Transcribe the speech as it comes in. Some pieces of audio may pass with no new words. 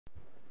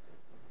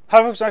Hi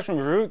folks, I'm from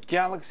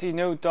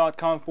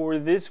RootGalaxyNote.com for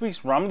this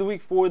week's ROM of the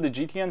week for the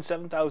GTN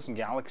 7000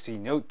 Galaxy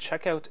Note.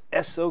 Check out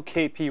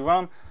SOKP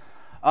ROM.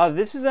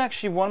 This is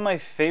actually one of my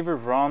favorite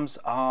ROMs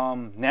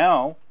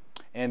now,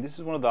 and this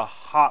is one of the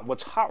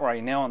what's hot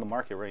right now on the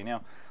market right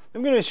now.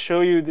 I'm going to show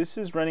you, this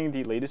is running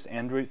the latest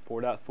Android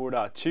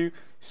 4.4.2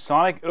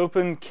 Sonic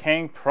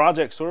OpenCang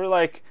project, sort of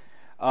like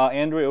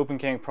Android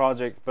OpenCang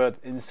project, but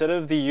instead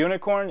of the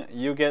unicorn,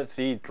 you get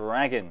the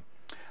dragon.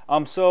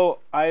 So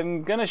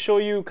I'm gonna show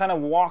you, kind of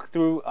walk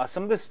through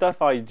some of the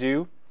stuff I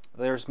do.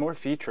 There's more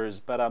features,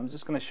 but I'm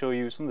just gonna show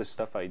you some of the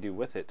stuff I do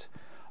with it.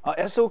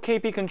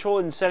 SOKP control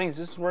and settings,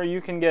 this is where you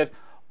can get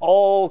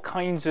all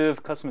kinds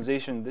of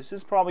customization. This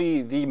is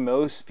probably the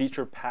most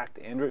feature-packed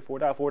Android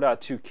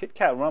 4.4.2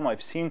 KitKat ROM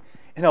I've seen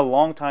in a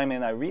long time,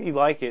 and I really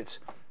like it.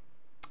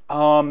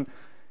 Some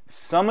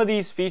of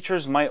these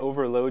features might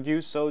overload you,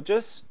 so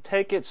just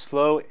take it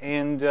slow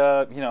and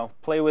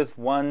play with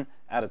one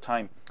at a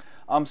time.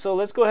 So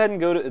let's go ahead and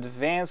go to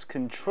Advanced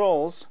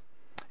Controls,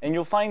 and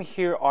you'll find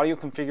here Audio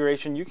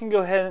Configuration. You can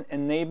go ahead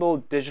and enable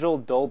Digital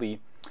Dolby.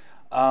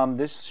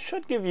 This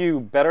should give you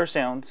better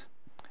sound,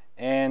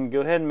 and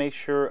go ahead and make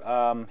sure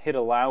hit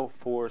Allow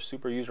for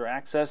Super User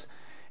Access,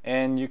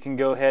 and you can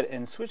go ahead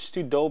and switch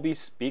to Dolby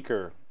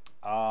Speaker.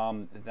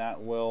 That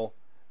will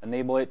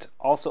enable it.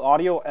 Also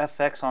Audio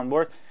FX on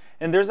board,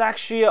 and there's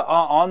actually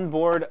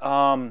onboard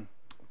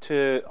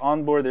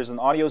there's an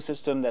audio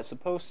system that's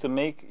supposed to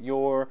make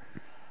your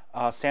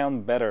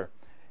sound better.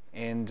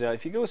 And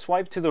if you go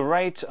swipe to the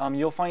right,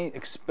 you'll find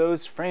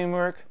Exposed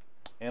Framework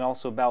and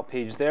also About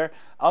Page there.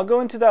 I'll go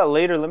into that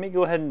later. Let me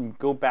go ahead and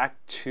go back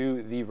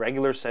to the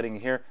regular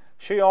setting here,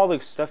 show you all the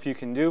stuff you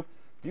can do.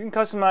 You can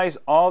customize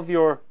all of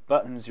your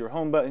buttons. Your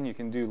home button, you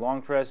can do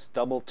long press,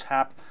 double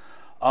tap.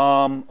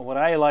 What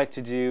I like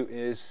to do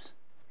is,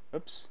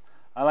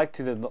 I like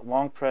to do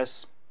long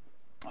press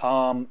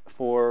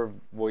for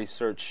voice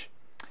search,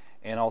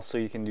 and also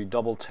you can do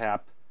double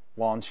tap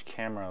launch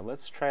camera.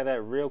 Let's try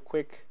that real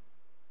quick.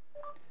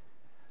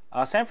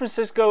 San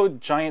Francisco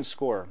Giants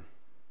score.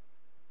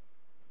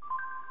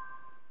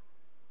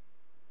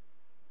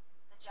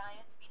 The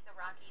Giants beat the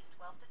Rockies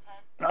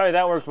 12-10. Alright,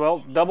 that worked well.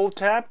 Double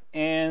tap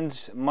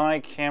and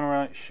my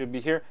camera should be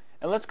here.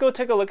 And let's go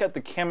take a look at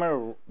the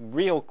camera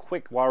real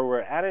quick while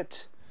we're at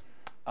it.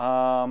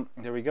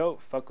 There we go,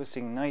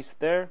 focusing nice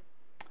there.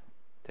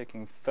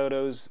 Taking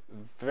photos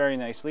very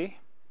nicely.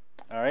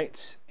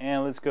 Alright,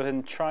 and let's go ahead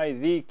and try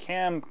the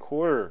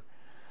camcorder.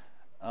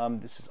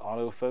 This is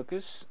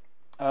autofocus.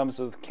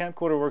 So the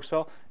camcorder works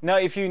well. Now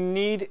if you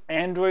need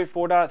Android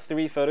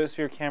 4.3 photos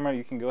for your camera,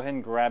 you can go ahead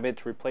and grab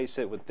it, replace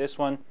it with this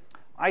one.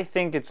 I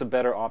think it's a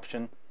better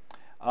option.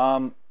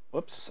 I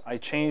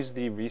changed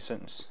the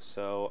recents,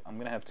 so I'm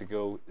gonna have to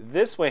go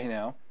this way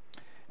now.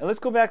 And let's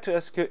go back to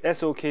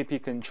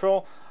SOKP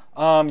control.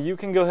 You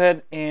can go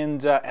ahead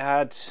and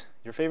add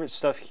your favorite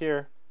stuff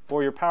here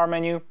for your power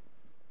menu.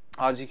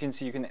 As you can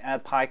see, you can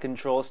add PI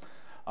controls,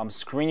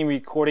 screen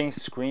recording,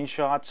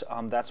 screenshots.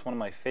 That's one of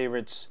my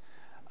favorites.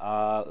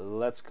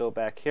 Let's go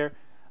back here.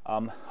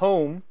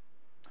 Home.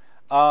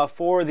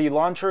 For the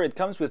launcher, it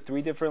comes with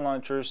 3 different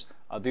launchers.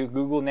 The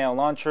Google Now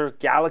launcher,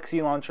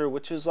 Galaxy launcher,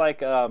 which is like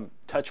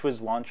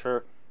TouchWiz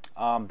launcher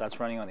that's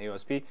running on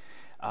AOSP.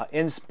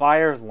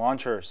 Inspire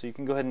launcher, so you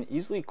can go ahead and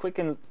easily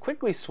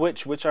quickly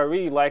switch, which I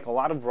really like. A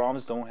lot of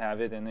ROMs don't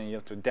have it, and then you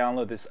have to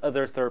download this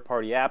other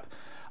third-party app.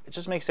 It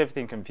just makes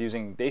everything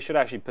confusing. They should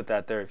actually put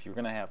that there if you're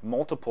going to have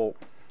multiple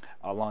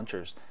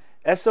launchers.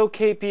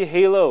 SOKP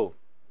Halo.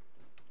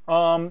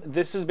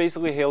 This is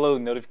basically Halo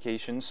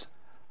notifications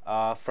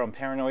from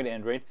Paranoid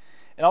Android.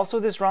 And also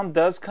this ROM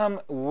does come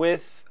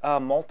with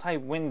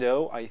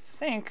multi-window. I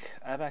think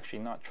I've actually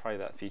not tried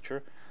that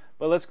feature,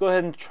 but let's go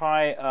ahead and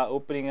try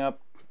opening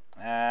up.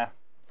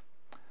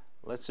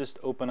 Let's just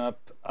open up.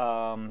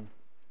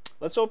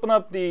 Let's open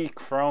up the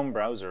Chrome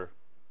browser.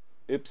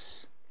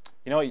 Oops.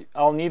 You know,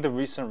 I'll need the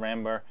recent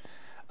RAM bar.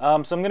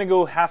 So I'm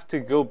gonna have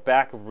to go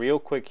back real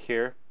quick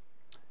here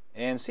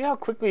and see how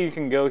quickly you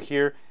can go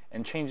here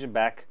and change it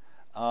back.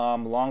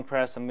 Long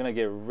press, I'm gonna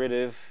get rid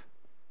of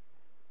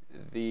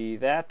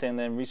that, and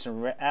then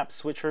recent app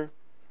switcher.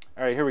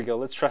 Alright, here we go.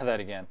 Let's try that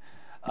again.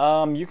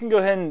 You can go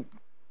ahead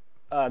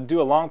and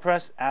do a long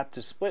press, add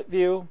to split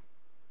view.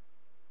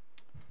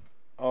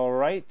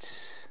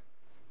 Alright.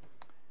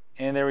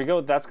 And there we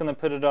go. That's gonna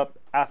put it up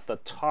at the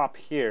top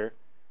here.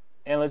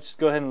 And let's just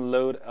go ahead and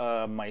load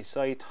my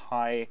site,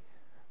 Hi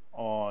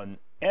on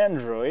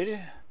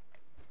Android.com.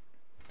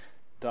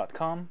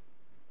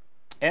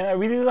 And I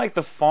really like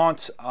the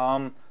font.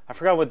 I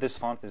forgot what this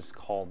font is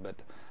called, but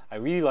I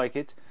really like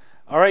it.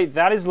 Alright,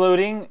 that is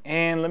loading,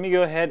 and let me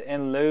go ahead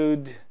and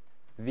load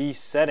the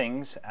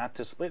settings, add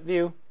to split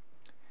view,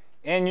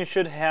 and you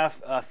should have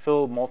a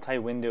full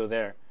multi-window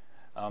there.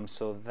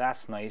 So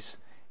that's nice.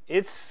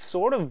 It's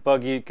sort of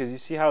buggy because you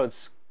see how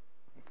it's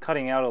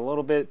cutting out a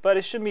little bit, but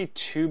it shouldn't be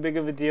too big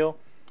of a deal.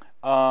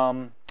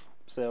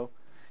 So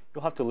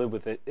you'll have to live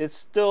with it. It's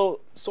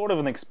still sort of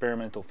an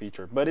experimental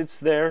feature, but it's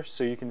there,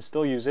 so you can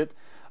still use it.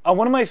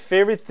 One of my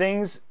favorite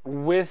things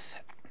with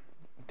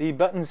the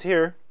buttons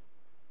here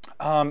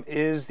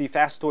is the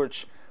fast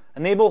torch.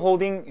 Enable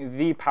holding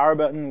the power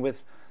button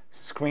with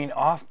screen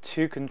off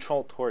to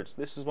control torch.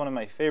 This is one of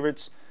my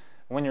favorites.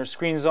 When your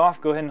screen's off,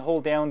 go ahead and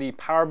hold down the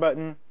power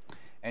button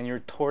and your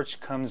torch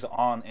comes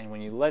on, and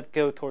when you let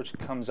go, torch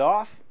comes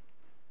off.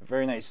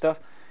 Very nice stuff.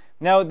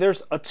 Now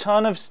there's a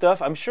ton of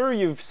stuff. I'm sure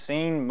you've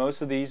seen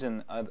most of these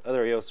in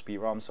other SOKP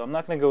ROMs, so I'm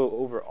not going to go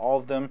over all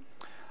of them.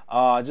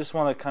 I just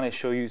want to kind of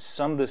show you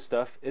some of this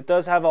stuff. It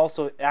does have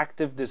also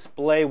active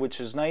display,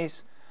 which is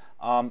nice.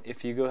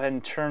 If you go ahead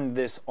and turn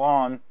this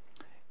on,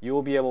 you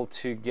will be able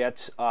to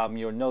get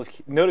your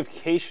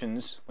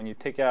notifications when you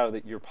take it out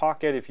of your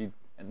pocket, if you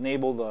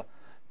enable the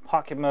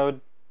pocket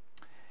mode.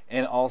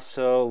 And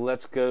also,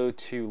 let's go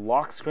to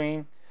lock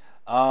screen.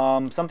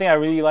 Something I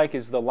really like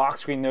is the lock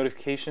screen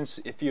notifications.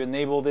 If you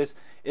enable this,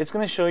 it's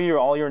going to show you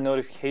all your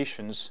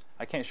notifications.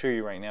 I can't show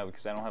you right now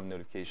because I don't have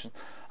notifications,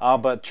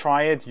 but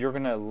try it. You're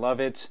going to love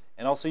it.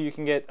 And also, you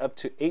can get up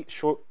to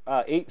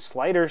 8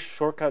 slider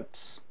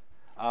shortcuts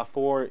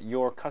for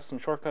your custom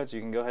shortcuts. You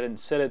can go ahead and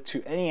set it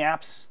to any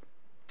apps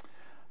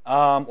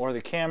or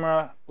the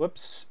camera.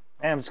 Whoops.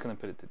 And I'm just going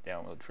to put it to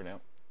download for now.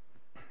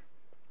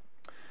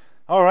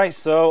 Alright,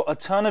 so a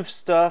ton of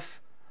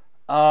stuff.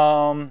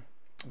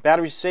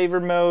 Battery saver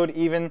mode,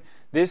 even.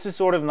 This is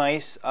sort of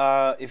nice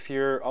if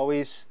you're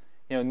always,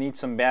 need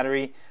some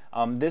battery.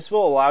 This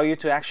will allow you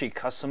to actually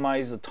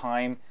customize the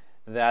time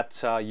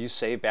that you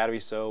save battery.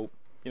 So,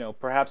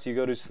 perhaps you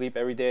go to sleep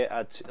every day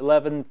at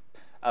 11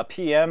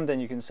 p.m., then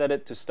you can set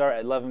it to start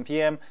at 11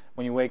 p.m.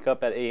 when you wake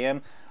up at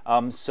a.m.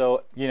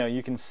 So,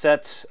 you can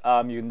set,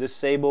 you can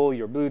disable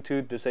your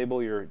Bluetooth,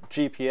 disable your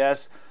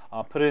GPS,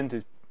 put it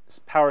into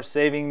power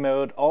saving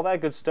mode, all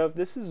that good stuff.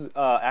 This is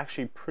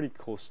actually pretty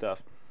cool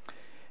stuff.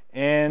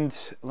 And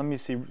let me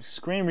see,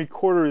 screen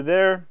recorder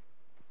there,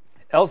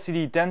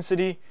 LCD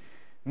density.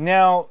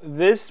 Now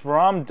this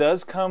ROM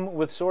does come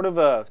with sort of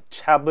a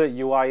tablet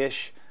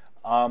UI-ish.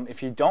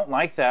 If you don't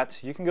like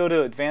that, you can go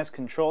to advanced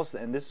controls,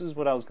 and this is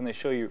what I was going to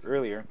show you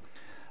earlier.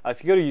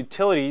 If you go to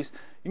utilities,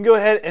 you can go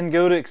ahead and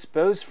go to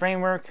expose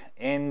framework,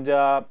 and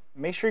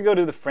make sure you go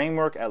to the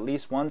framework at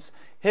least once.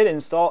 Hit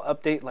install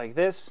update like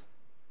this,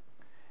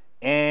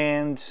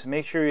 and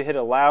make sure you hit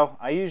allow.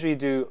 I usually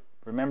do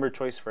remember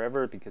choice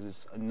forever because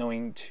it's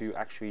annoying to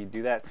actually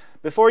do that.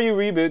 Before you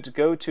reboot,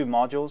 go to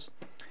modules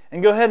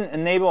and go ahead and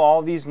enable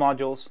all these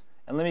modules.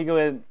 And let me go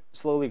ahead and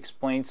slowly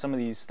explain some of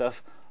these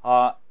stuff.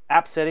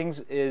 App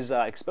settings is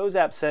expose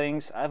app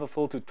settings. I have a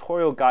full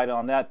tutorial guide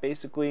on that.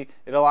 Basically,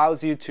 it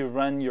allows you to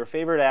run your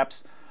favorite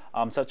apps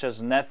such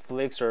as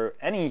Netflix or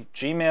any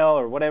Gmail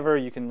or whatever.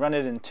 You can run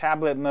it in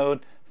tablet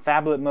mode,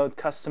 phablet mode,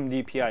 custom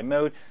DPI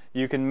mode.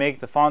 You can make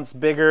the fonts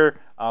bigger.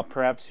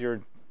 Perhaps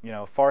you're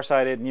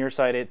farsighted,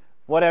 nearsighted,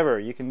 whatever.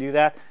 You can do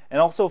that. And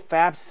also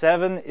Fab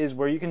 7 is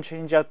where you can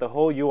change out the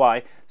whole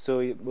UI. So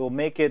it will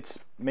make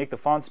the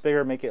fonts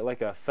bigger, make it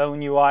like a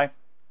phone UI,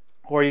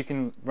 or you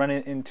can run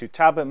it into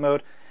tablet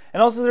mode.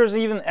 And also there's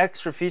even an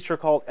extra feature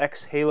called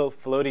X Halo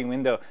floating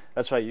window.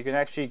 That's right, you can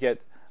actually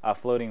get a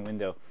floating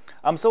window.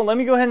 So let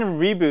me go ahead and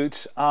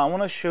reboot. I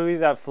want to show you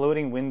that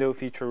floating window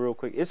feature real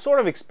quick. It's sort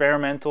of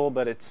experimental,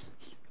 but it's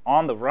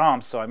on the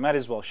ROM, so I might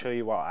as well show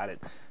you while at it.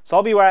 So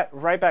I'll be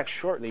right back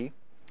shortly,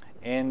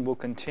 and we'll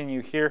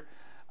continue here.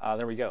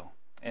 There we go.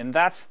 And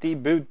that's the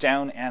boot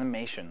down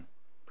animation.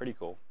 Pretty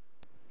cool.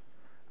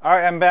 All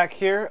right, I'm back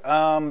here.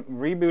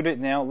 Rebooted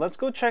now. Let's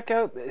go check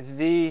out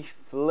the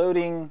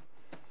floating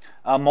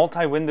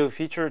multi-window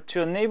feature.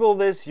 To enable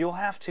this, you'll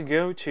have to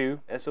go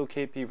to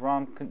SOKP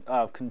ROM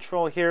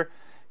control here.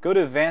 Go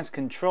to advanced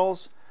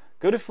controls.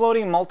 Go to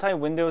floating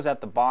multi-windows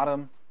at the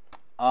bottom.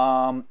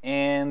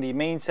 And the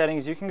main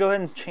settings, you can go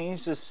ahead and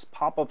change this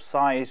pop-up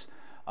size,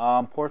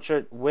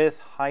 portrait width,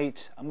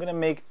 height. I'm going to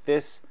make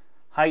this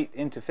height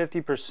into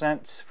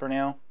 50% for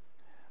now.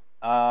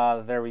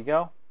 There we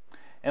go.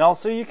 And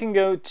also you can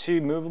go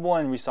to movable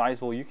and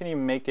resizable. You can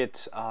even make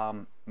it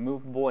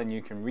movable and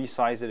you can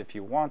resize it if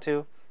you want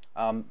to.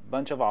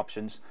 Bunch of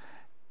options.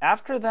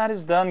 After that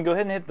is done, go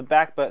ahead and hit the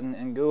back button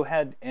and go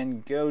ahead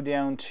and go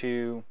down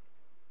to,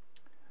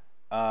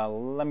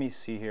 let me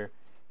see here.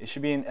 It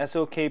should be in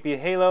SOKP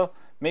Halo.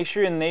 Make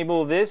sure you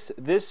enable this.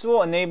 This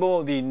will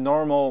enable the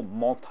normal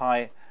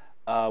multi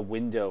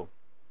window.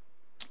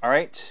 All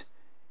right.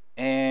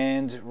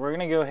 And we're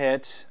going to go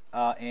ahead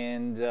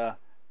and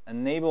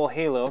enable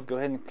Halo. Go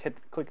ahead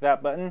and click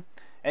that button.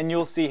 And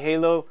you'll see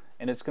Halo.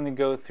 And it's going to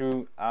go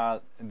through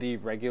the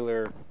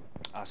regular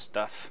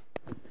stuff.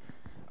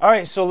 All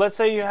right. So let's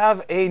say you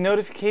have a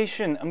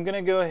notification. I'm going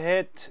to go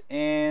ahead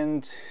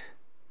and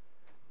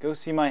go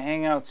see my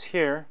Hangouts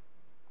here.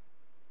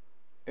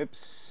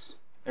 Oops,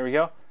 there we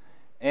go.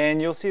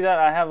 And you'll see that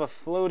I have a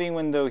floating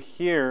window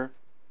here,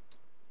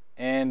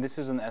 and this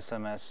is an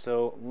SMS.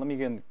 So let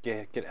me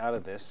get out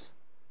of this.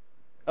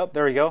 Oh,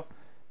 there we go.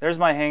 There's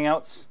my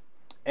Hangouts,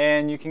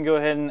 and you can go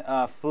ahead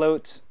and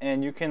float,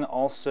 and you can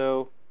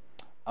also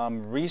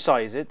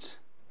resize it.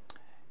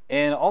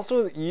 And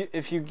also,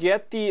 if you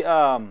get the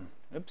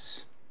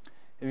if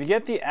you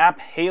get the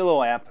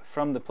Halo app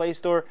from the Play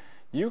Store,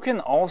 you can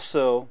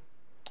also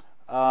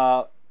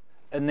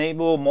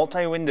enable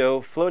multi-window,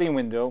 floating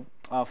window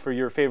for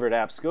your favorite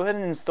apps, go ahead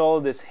and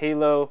install this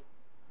Halo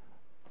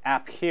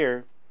app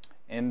here,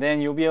 and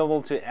then you'll be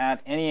able to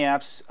add any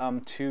apps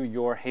to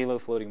your Halo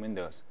floating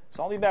windows.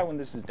 So I'll be back when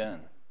this is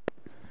done.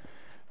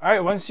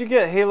 Alright, once you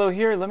get Halo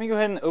here, let me go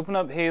ahead and open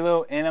up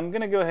Halo, and I'm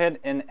going to go ahead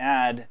and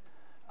add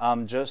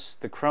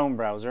just the Chrome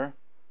browser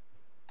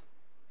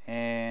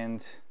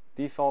and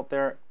default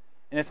there.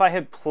 And if I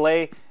hit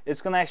play,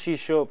 it's going to actually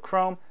show up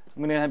Chrome.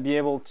 I'm going to be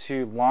able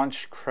to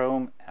launch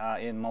Chrome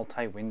in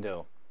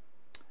multi-window.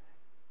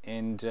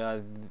 And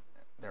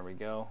there we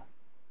go.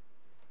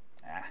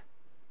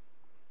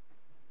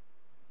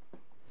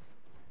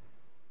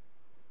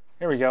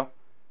 Here we go.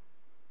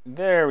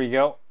 There we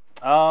go.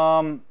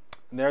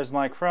 There's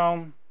my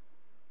Chrome.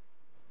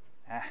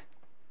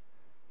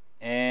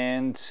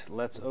 And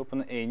let's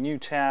open a new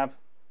tab.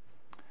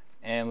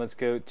 And let's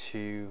go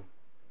to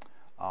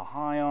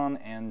High on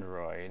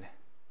Android.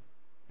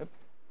 Yep,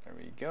 there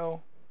we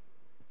go.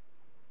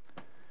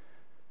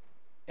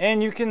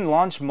 And you can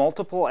launch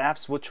multiple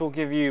apps, which will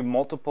give you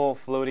multiple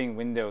floating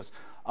windows.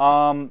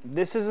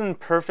 This isn't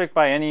perfect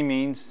by any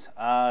means.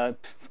 I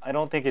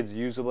don't think it's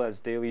usable as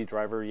daily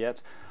driver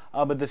yet.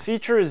 But the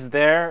feature is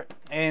there,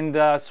 and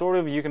sort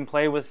of you can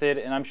play with it,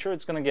 and I'm sure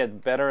it's going to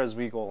get better as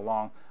we go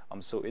along.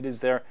 So it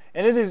is there,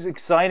 and it is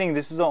exciting.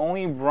 This is the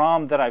only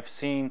ROM that I've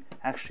seen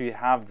actually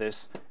have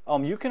this.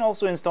 You can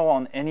also install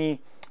on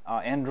any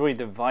Android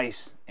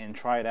device and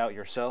try it out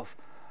yourself.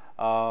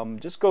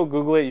 Just go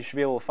Google it, you should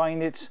be able to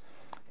find it.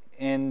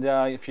 And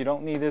if you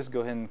don't need this,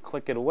 go ahead and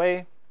click it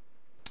away.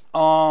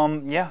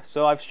 Yeah,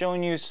 so I've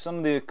shown you some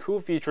of the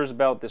cool features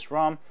about this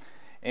ROM,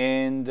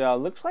 and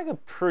looks like a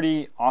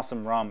pretty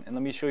awesome ROM. And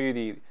let me show you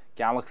the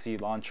Galaxy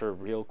launcher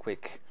real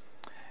quick.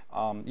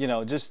 You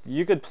know, just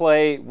you could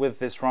play with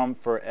this ROM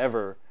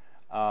forever,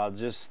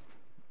 just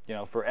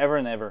forever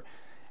and ever.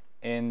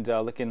 And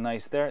looking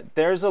nice there.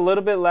 There's a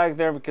little bit lag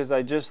there because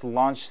I just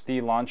launched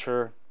the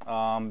launcher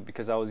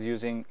because I was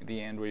using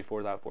the Android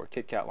 4.4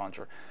 KitKat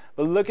launcher.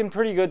 But looking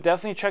pretty good.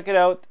 Definitely check it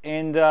out.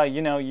 And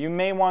you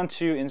may want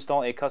to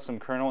install a custom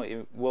kernel.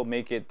 It will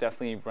make it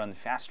definitely run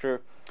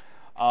faster.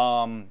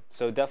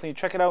 So definitely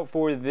check it out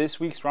for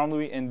this week's ROM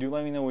Louie, and do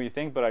let me know what you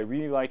think. But I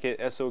really like it.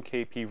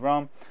 SOKP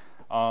ROM.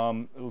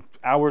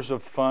 Hours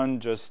of fun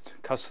just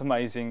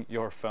customizing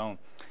your phone.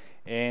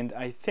 And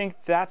I think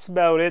that's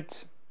about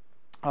it.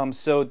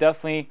 So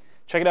definitely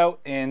check it out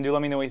and do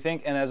let me know what you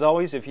think. And as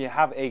always, if you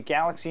have a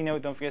Galaxy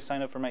Note, don't forget to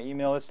sign up for my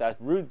email list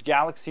at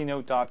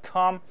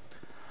rootgalaxynote.com.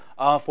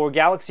 For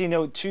Galaxy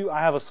Note 2,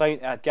 I have a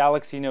site at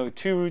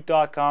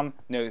galaxynote2root.com,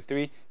 Note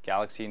 3,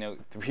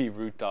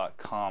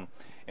 galaxynote3root.com.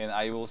 And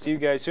I will see you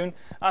guys soon.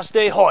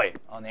 Stay hoi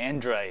on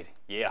Android.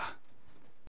 Yeah.